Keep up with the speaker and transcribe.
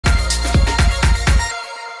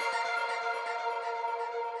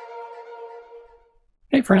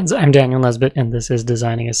Hey friends, I'm Daniel Nesbitt, and this is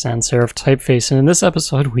Designing a Sans Serif Typeface, and in this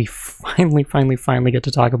episode we finally get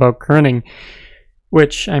to talk about kerning,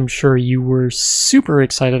 which I'm sure you were super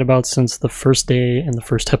excited about since the first day and the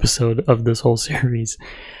first episode of this whole series.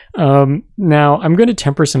 Now, I'm going to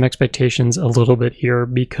temper some expectations a little bit here,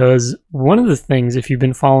 because one of the things, if you've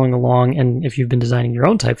been following along and if you've been designing your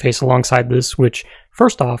own typeface alongside this, which,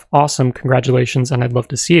 first off, awesome, congratulations, and I'd love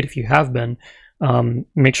to see it if you have been,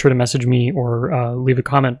 make sure to message me or leave a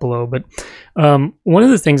comment below. But one of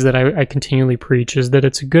the things that I continually preach is that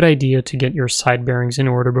it's a good idea to get your side bearings in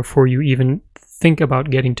order before you even think about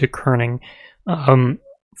getting to kerning.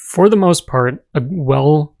 For the most part, a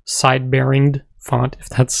well side-bearinged font, if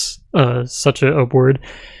that's such a word,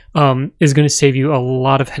 is going to save you a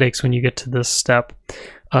lot of headaches when you get to this step.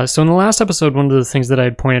 So in the last episode, one of the things that I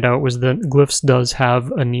had pointed out was that Glyphs does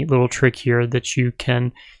have a neat little trick here that you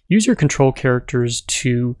can use your control characters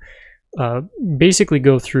to basically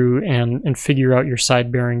go through and figure out your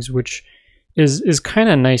side bearings, which is kind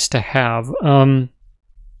of nice to have.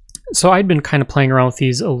 So I'd been kind of playing around with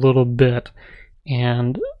these a little bit,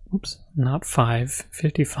 and oops, not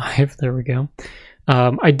 55, there we go.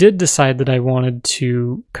 I did decide that I wanted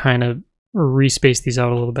to kind of respace these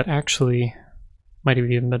out a little bit. Actually, might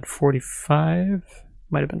have even been 45.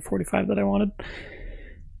 Might have been 45 that I wanted.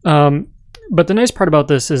 But the nice part about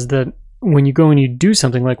this is that when you go and you do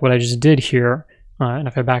something like what I just did here, and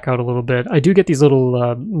if I back out a little bit, I do get these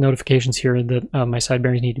little notifications here that my side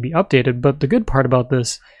bearings need to be updated. But the good part about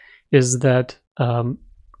this is that I'm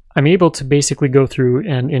able to basically go through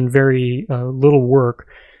and in very little work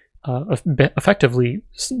effectively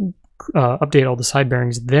update all the side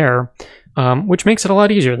bearings there, which makes it a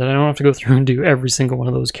lot easier that I don't have to go through and do every single one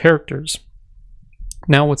of those characters.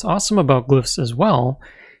 Now, what's awesome about Glyphs as well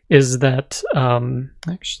is that,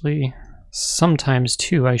 actually, sometimes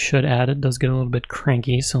too, I should add, it does get a little bit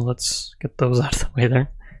cranky, so let's get those out of the way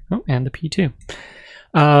there. Oh, and the P2.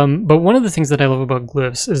 But one of the things that I love about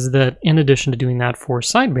Glyphs is that in addition to doing that for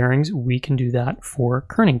side bearings, we can do that for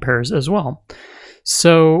kerning pairs as well.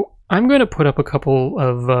 So I'm going to put up a couple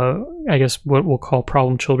of, I guess, what we'll call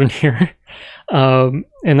problem children here. And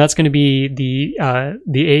that's going to be the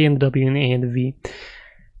A and the W and the A and the V.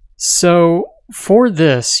 So for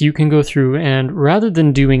this, you can go through and rather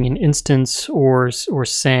than doing an instance or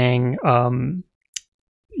saying,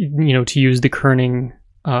 you know, to use the kerning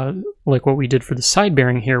like what we did for the side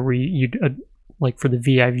bearing here, where like for the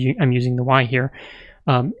V, I'm using the Y here,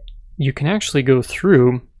 you can actually go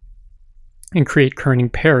through and create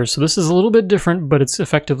kerning pairs. So this is a little bit different, but it's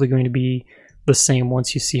effectively going to be the same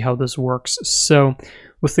once you see how this works. So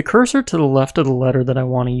with the cursor to the left of the letter that I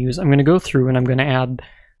want to use, I'm going to go through and I'm going to add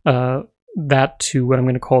that to what I'm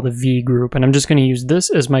going to call the V group. And I'm just going to use this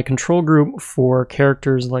as my control group for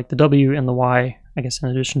characters like the W and the Y, I guess in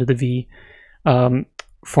addition to the V,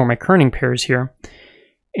 for my kerning pairs here.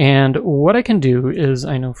 And what I can do is,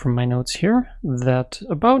 I know from my notes here that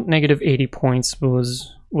about -80 points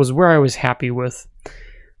was where I was happy with.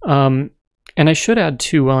 And I should add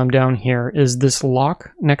too, while I'm down here, is this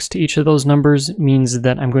lock next to each of those numbers means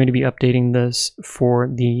that I'm going to be updating this for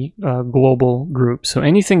the global group. So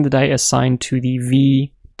anything that I assign to the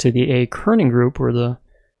V to the A kerning group, or the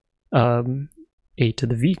A to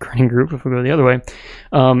the V kerning group, if we go the other way,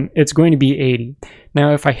 it's going to be 80.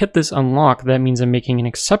 Now, if I hit this unlock, that means I'm making an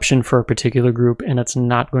exception for a particular group, and it's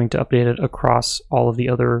not going to update it across all of the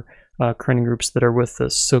other kerning groups that are with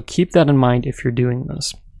this. So keep that in mind if you're doing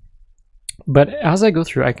this. But as I go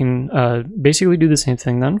through, I can basically do the same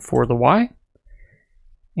thing then for the Y,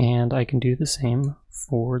 and I can do the same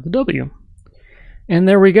for the W. And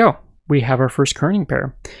there we go. We have our first kerning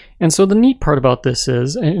pair. And so the neat part about this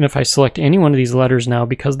is, and if I select any one of these letters now,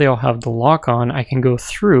 because they all have the lock on, I can go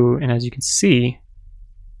through, and as you can see,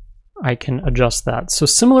 I can adjust that. So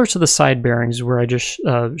similar to the side bearings where I just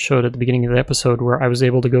showed at the beginning of the episode, where I was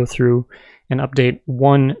able to go through and update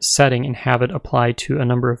one setting and have it apply to a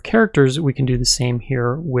number of characters, we can do the same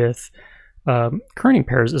here with kerning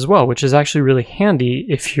pairs as well, which is actually really handy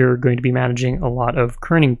if you're going to be managing a lot of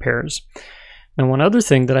kerning pairs. And one other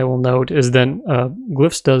thing that I will note is that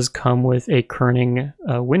Glyphs does come with a kerning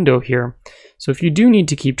window here. So if you do need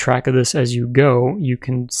to keep track of this as you go, you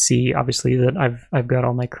can see obviously that I've got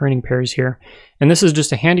all my kerning pairs here. And this is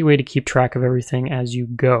just a handy way to keep track of everything as you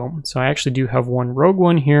go. So I actually do have one rogue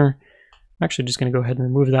one here. I'm actually just going to go ahead and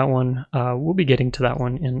remove that one. We'll be getting to that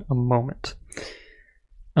one in a moment.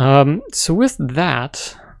 So with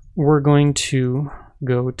that, we're going to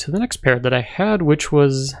go to the next pair that I had, which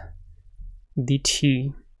was the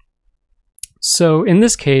T. So in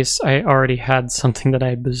this case, I already had something that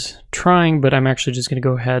I was trying, but I'm actually just going to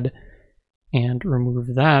go ahead and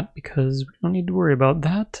remove that because we don't need to worry about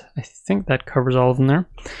that. I think that covers all of them there.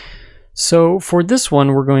 So for this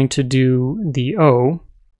one, we're going to do the O,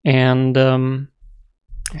 and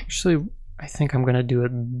actually, I think I'm going to do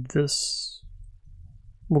it this.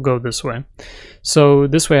 We'll go this way. So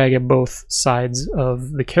this way I get both sides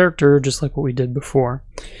of the character, just like what we did before.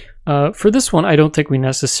 For this one, I don't think we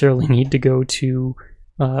necessarily need to go to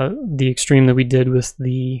the extreme that we did with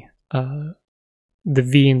the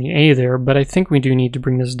V and the A there, but I think we do need to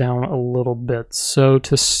bring this down a little bit. So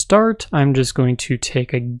to start, I'm just going to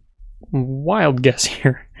take a wild guess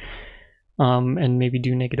here and maybe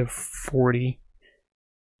do -40.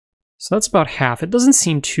 So that's about half. It doesn't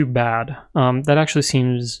seem too bad. That actually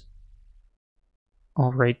seems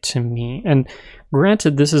all right to me. And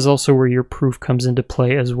granted, this is also where your proof comes into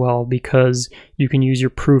play as well, because you can use your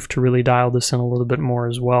proof to really dial this in a little bit more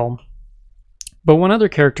as well. But one other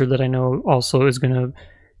character that I know also is going to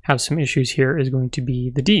have some issues here is going to be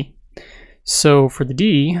the D. So for the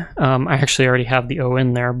D, I actually already have the O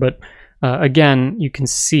in there, but again, you can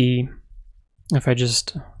see, if I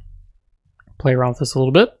just play around with this a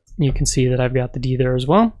little bit, you can see that I've got the D there as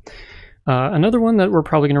well. Another one that we're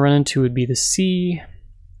probably going to run into would be the C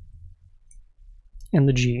and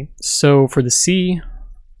the G. So for the C,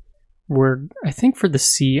 I think for the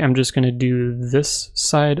C, I'm just going to do this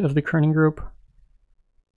side of the kerning group.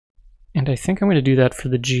 And I think I'm going to do that for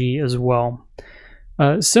the G as well.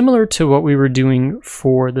 Similar to what we were doing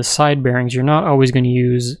for the side bearings, you're not always going to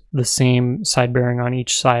use the same side bearing on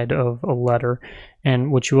each side of a letter.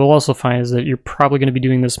 And what you will also find is that you're probably going to be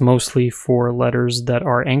doing this mostly for letters that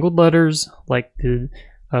are angled letters, like the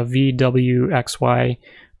V, W, X, Y,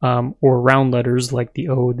 or round letters like the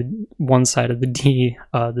O, the one side of the D,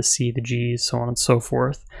 the C, the G, so on and so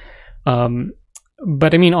forth.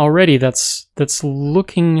 But I mean, already that's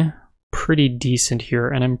looking pretty decent here,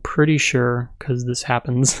 and I'm pretty sure, because this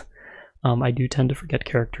happens, I do tend to forget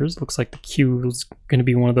characters. Looks like the Q is going to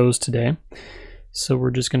be one of those today. So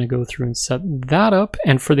we're just going to go through and set that up.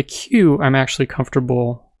 And for the Q, I'm actually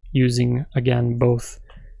comfortable using, again, both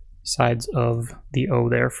sides of the O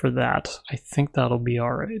there for that. I think that'll be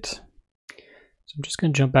all right. So I'm just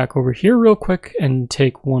going to jump back over here real quick and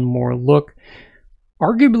take one more look.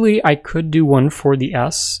 Arguably, I could do one for the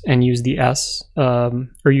S and use the S, or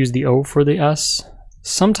use the O for the S.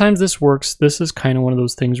 Sometimes this works. This is kind of one of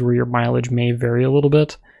those things where your mileage may vary a little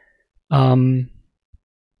bit.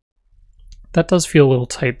 That does feel a little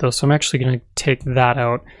tight though, so I'm actually going to take that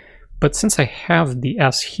out. But since I have the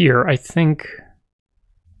S here, I think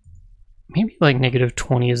maybe like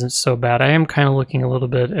 -20 isn't so bad. I am kind of looking a little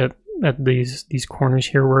bit at these corners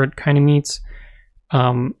here where it kind of meets.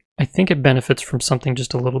 I think it benefits from something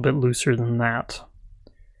just a little bit looser than that.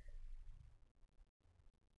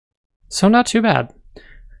 So not too bad.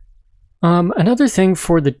 Another thing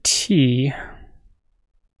for the T,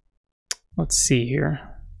 let's see here.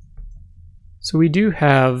 So we do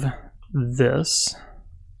have this,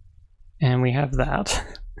 and we have that.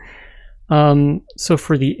 So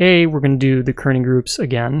for the A, we're going to do the kerning groups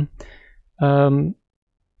again. And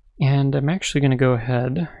I'm actually going to go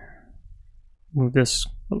ahead, move this a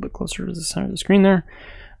little bit closer to the center of the screen there.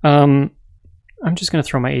 I'm just going to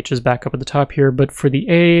throw my H's back up at the top here, but for the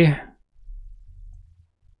A,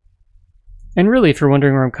 and really if you're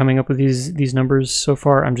wondering where I'm coming up with these numbers so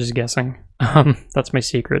far, I'm just guessing. That's my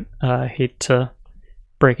secret. I hate to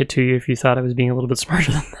break it to you if you thought I was being a little bit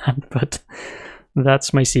smarter than that, but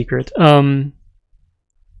that's my secret.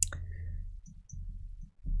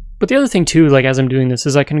 But the other thing too, like as I'm doing this,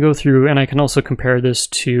 is I can go through and I can also compare this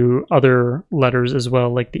to other letters as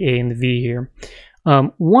well, like the A and the V here.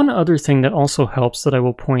 One other thing that also helps that I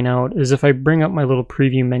will point out is if I bring up my little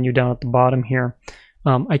preview menu down at the bottom here,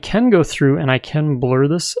 I can go through and I can blur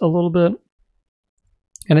this a little bit.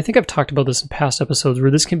 And I think I've talked about this in past episodes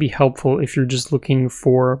where this can be helpful if you're just looking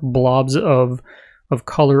for blobs of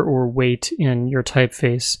color or weight in your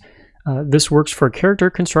typeface. This works for character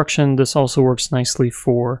construction. This also works nicely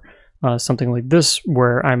for something like this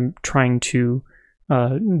where I'm trying to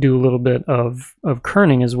do a little bit of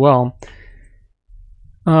kerning as well.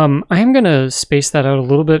 I am going to space that out a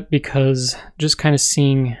little bit because just kind of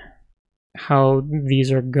seeing how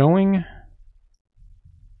these are going,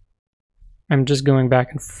 I'm just going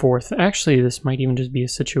back and forth. Actually, this might even just be a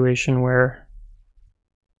situation where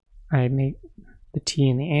I make the T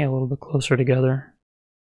and the A a little bit closer together.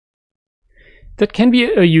 That can be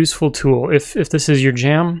a useful tool if this is your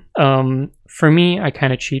jam. For me, I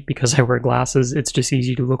kind of cheat because I wear glasses. It's just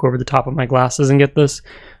easy to look over the top of my glasses and get this.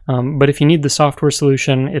 But if you need the software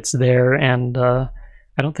solution, it's there, and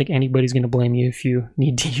I don't think anybody's going to blame you if you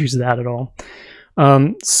need to use that at all.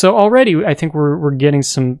 So already I think we're getting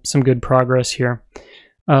some good progress here.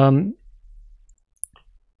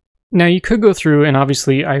 Now you could go through, and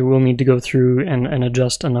obviously I will need to go through and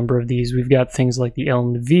adjust a number of these. We've got things like the L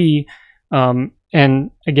and the V,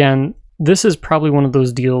 and again, this is probably one of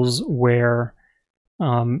those deals where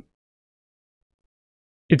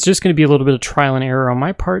it's just going to be a little bit of trial and error on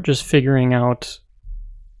my part, just figuring out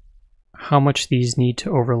how much these need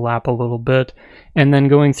to overlap a little bit, and then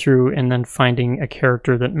going through and then finding a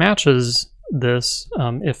character that matches this,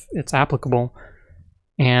 if it's applicable,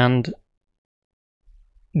 and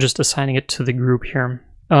just assigning it to the group here.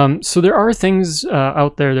 So there are things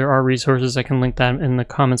out there, there are resources, I can link that in the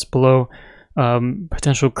comments below,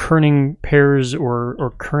 potential kerning pairs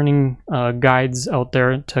or kerning guides out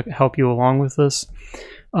there to help you along with this.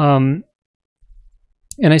 And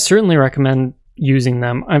I certainly recommend using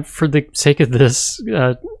them. For the sake of this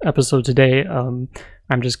episode today,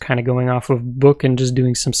 I'm just kind of going off of book and just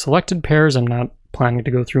doing some selected pairs. I'm not planning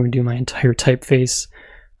to go through and do my entire typeface.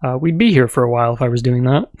 We'd be here for a while if I was doing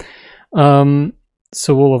that.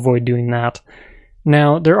 So we'll avoid doing that.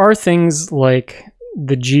 Now, there are things like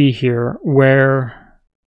the G here where,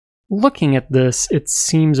 looking at this, it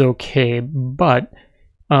seems okay, but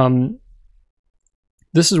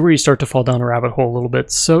this is where you start to fall down a rabbit hole a little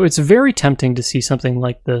bit. So it's very tempting to see something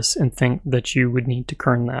like this and think that you would need to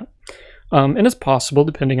kern that. And it's possible,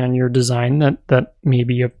 depending on your design, that may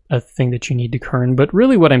be a thing that you need to kern. But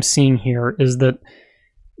really what I'm seeing here is that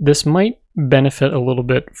this might benefit a little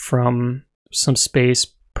bit from some space,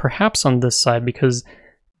 perhaps on this side, because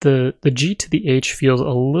the G to the H feels a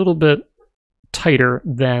little bit tighter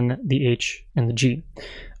than the H and the G.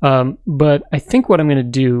 But I think what I'm going to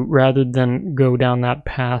do, rather than go down that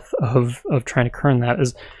path of trying to kern that,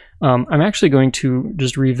 is I'm actually going to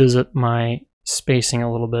just revisit my spacing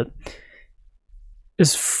a little bit.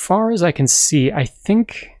 As far as I can see, I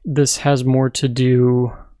think this has more to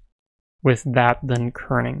do with that than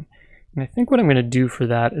kerning. And I think what I'm going to do for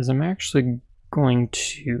that is I'm actually going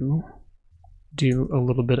to do a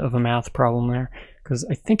little bit of a math problem there, because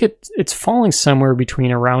I think it's falling somewhere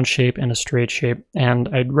between a round shape and a straight shape, and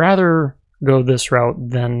I'd rather go this route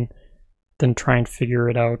than try and figure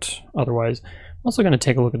it out otherwise. I'm also going to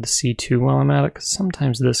take a look at the C2 while I'm at it, because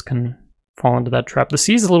sometimes this can fall into that trap. The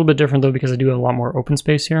C is a little bit different though, because I do have a lot more open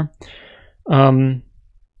space here.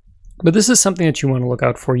 But this is something that you want to look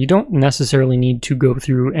out for. You don't necessarily need to go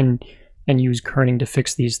through and use kerning to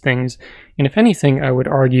fix these things. And if anything, I would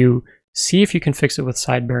argue, see if you can fix it with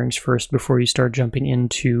side bearings first before you start jumping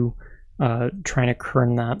into trying to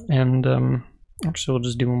kern that. And actually, we'll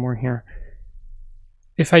just do one more here.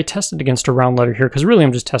 If I test it against a round letter here, because really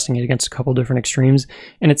I'm just testing it against a couple different extremes,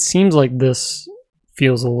 and it seems like this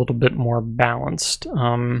feels a little bit more balanced.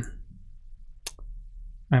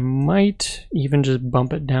 I might even just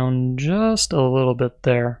bump it down just a little bit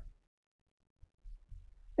there.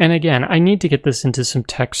 And again, I need to get this into some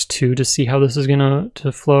text too to see how this is going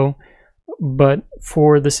to flow. But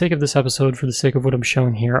for the sake of this episode, for the sake of what I'm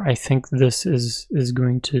showing here, I think this is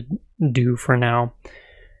going to do for now.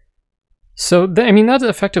 So, I mean, that's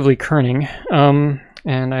effectively kerning.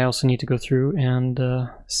 And I also need to go through and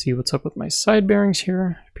see what's up with my side bearings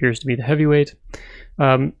here. It appears to be the heavyweight.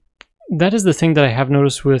 That is the thing that I have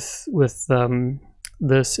noticed with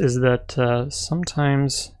this, is that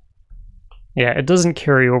sometimes, yeah, it doesn't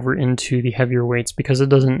carry over into the heavier weights because it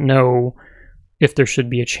doesn't know if there should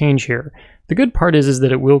be a change here. The good part is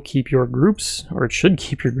that it will keep your groups, or it should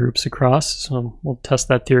keep your groups across, so we'll test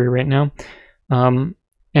that theory right now. And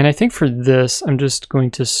I think for this, I'm just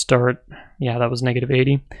going to start, yeah, that was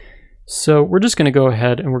 -80. So we're just going to go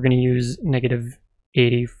ahead and we're going to use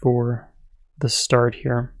 -80 for the start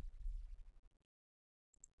here.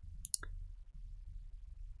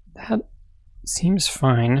 That seems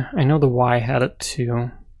fine. I know the Y had it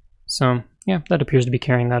too. So yeah, that appears to be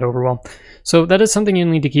carrying that over well. So that is something you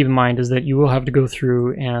need to keep in mind, is that you will have to go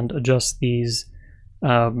through and adjust these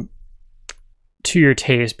to your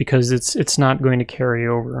taste, because it's not going to carry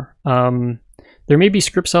over. There may be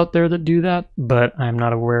scripts out there that do that, but I'm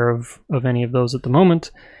not aware of any of those at the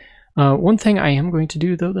moment. One thing I am going to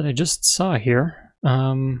do though that I just saw here,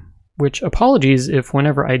 which, apologies if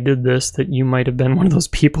whenever I did this that you might have been one of those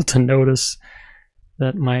people to notice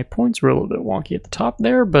that my points were a little bit wonky at the top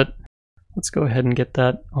there, but let's go ahead and get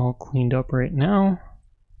that all cleaned up right now.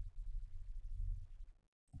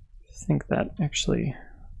 I think that actually,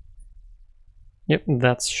 yep,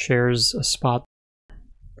 that shares a spot.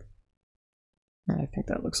 I think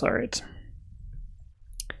that looks all right.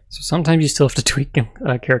 So sometimes you still have to tweak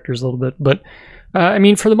characters a little bit, but I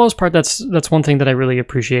mean, for the most part, that's one thing that I really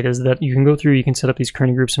appreciate, is that you can go through, you can set up these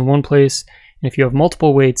kerning groups in one place, and if you have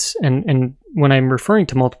multiple weights, and when I'm referring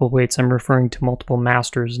to multiple weights, I'm referring to multiple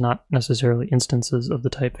masters, not necessarily instances of the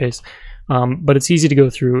typeface. But it's easy to go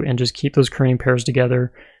through and just keep those kerning pairs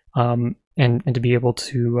together, and to be able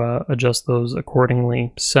to adjust those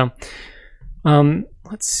accordingly. So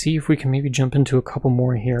let's see if we can maybe jump into a couple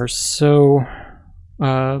more here. So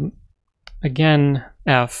again,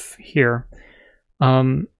 F here.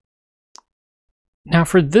 Now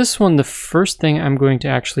for this one, the first thing I'm going to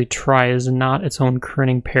actually try is not its own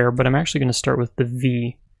kerning pair, but I'm actually going to start with the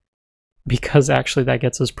V, because actually that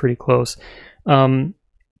gets us pretty close.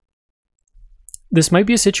 This might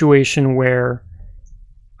be a situation where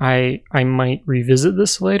I might revisit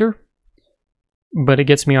this later, but it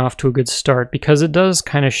gets me off to a good start because it does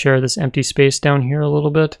kind of share this empty space down here a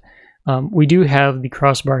little bit. We do have the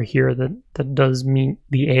crossbar here that does meet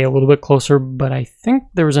the A a little bit closer, but I think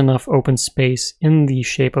there was enough open space in the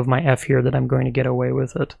shape of my F here that I'm going to get away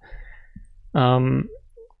with it.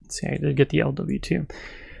 Let's see, I did get the LW too.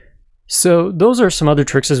 So those are some other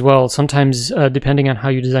tricks as well. Sometimes, depending on how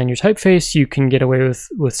you design your typeface, you can get away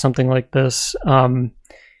with something like this.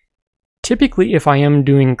 Typically, if I am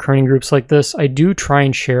doing kerning groups like this, I do try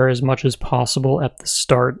and share as much as possible at the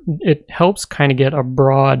start. It helps kind of get a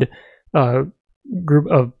broad pair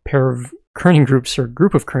of kerning groups, or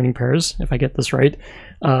group of kerning pairs, if I get this right,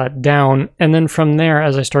 down. And then from there,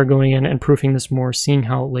 as I start going in and proofing this more, seeing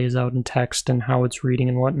how it lays out in text and how it's reading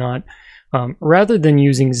and whatnot, rather than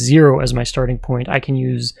using 0 as my starting point, I can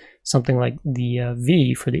use something like the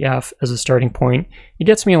V for the F as a starting point. It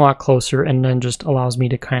gets me a lot closer, and then just allows me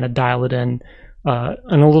to kind of dial it in on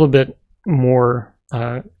a little bit more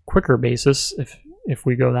quicker basis if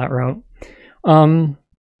we go that route.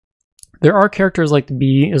 There are characters like the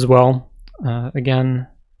B as well. Again,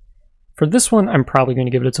 for this one, I'm probably going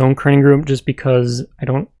to give it its own kerning group, just because I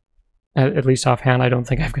don't, at least offhand, I don't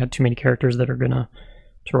think I've got too many characters that are going to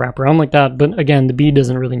wrap around like that. But again, the B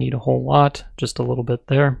doesn't really need a whole lot, just a little bit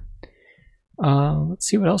there. Let's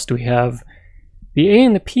see, what else do we have? The A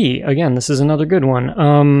and the P, again, this is another good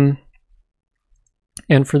one.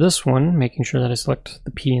 And for this one, making sure that I select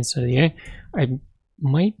the P instead of the A, I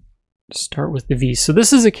might start with the V. So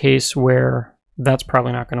this is a case where that's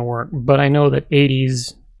probably not going to work, but I know that 80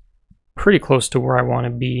 is pretty close to where I want to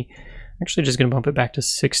be. I'm actually just going to bump it back to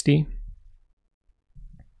 60.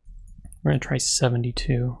 We're going to try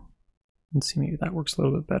 72 and see, maybe that works a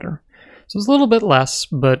little bit better. So it's a little bit less,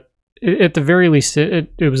 but at the very least, it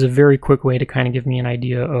was a very quick way to kind of give me an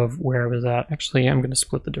idea of where I was at. Actually, I'm going to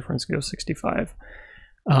split the difference and go 65.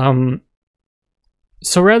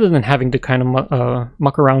 So rather than having to kind of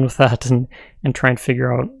muck around with that and try and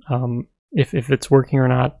figure out if it's working or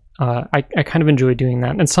not, I kind of enjoy doing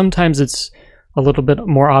that. And sometimes it's a little bit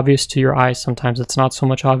more obvious to your eye, sometimes it's not so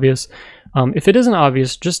much obvious. If it isn't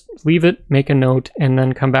obvious, just leave it, make a note, and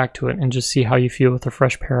then come back to it and just see how you feel with a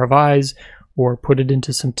fresh pair of eyes, or put it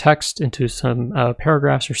into some text, into some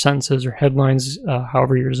paragraphs or sentences or headlines,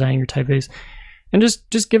 however you're designing your typeface, and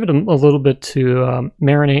just give it a little bit to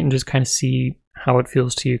marinate and just kind of see how it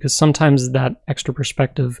feels to you, because sometimes that extra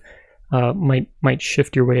perspective might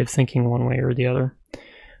shift your way of thinking one way or the other.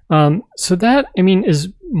 So that, I mean,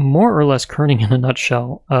 is more or less kerning in a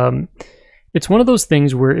nutshell. It's one of those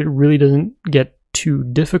things where it really doesn't get too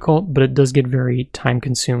difficult, but it does get very time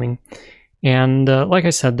consuming. And like I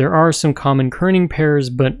said, there are some common kerning pairs,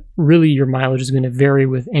 but really your mileage is going to vary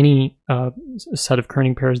with any set of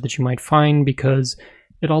kerning pairs that you might find, because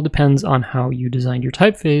it all depends on how you designed your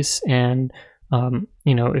typeface. And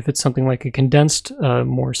you know, if it's something like a condensed,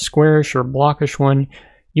 more squarish or blockish one,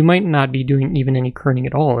 you might not be doing even any kerning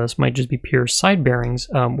at all. This might just be pure side bearings,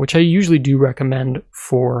 which I usually do recommend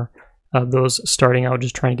for those starting out,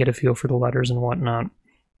 just trying to get a feel for the letters and whatnot.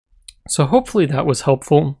 So hopefully that was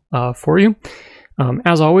helpful for you.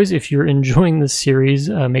 As always, if you're enjoying this series,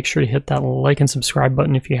 make sure to hit that like and subscribe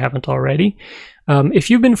button if you haven't already. If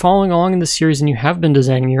you've been following along in this series and you have been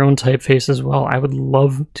designing your own typeface as well, I would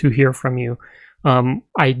love to hear from you.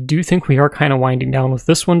 I do think we are kind of winding down with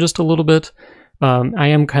this one just a little bit. I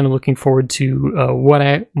am kind of looking forward to what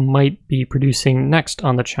I might be producing next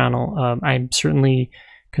on the channel. I'm certainly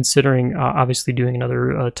considering obviously doing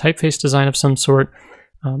another typeface design of some sort.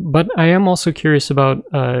 But I am also curious about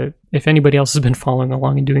if anybody else has been following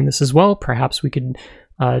along and doing this as well. Perhaps we could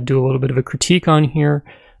do a little bit of a critique on here.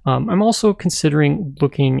 I'm also considering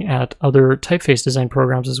looking at other typeface design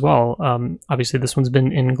programs as well. Obviously this one's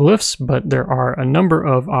been in Glyphs, but there are a number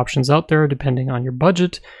of options out there depending on your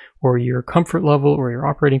budget or your comfort level or your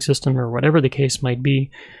operating system or whatever the case might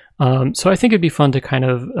be. So I think it'd be fun to kind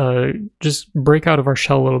of just break out of our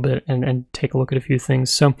shell a little bit and take a look at a few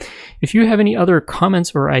things. So if you have any other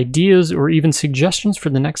comments or ideas or even suggestions for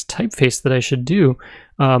the next typeface that I should do,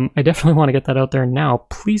 I definitely want to get that out there now.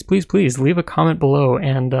 Please, please, please leave a comment below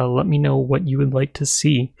and let me know what you would like to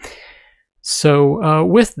see. So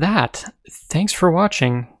with that, thanks for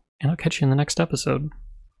watching, and I'll catch you in the next episode.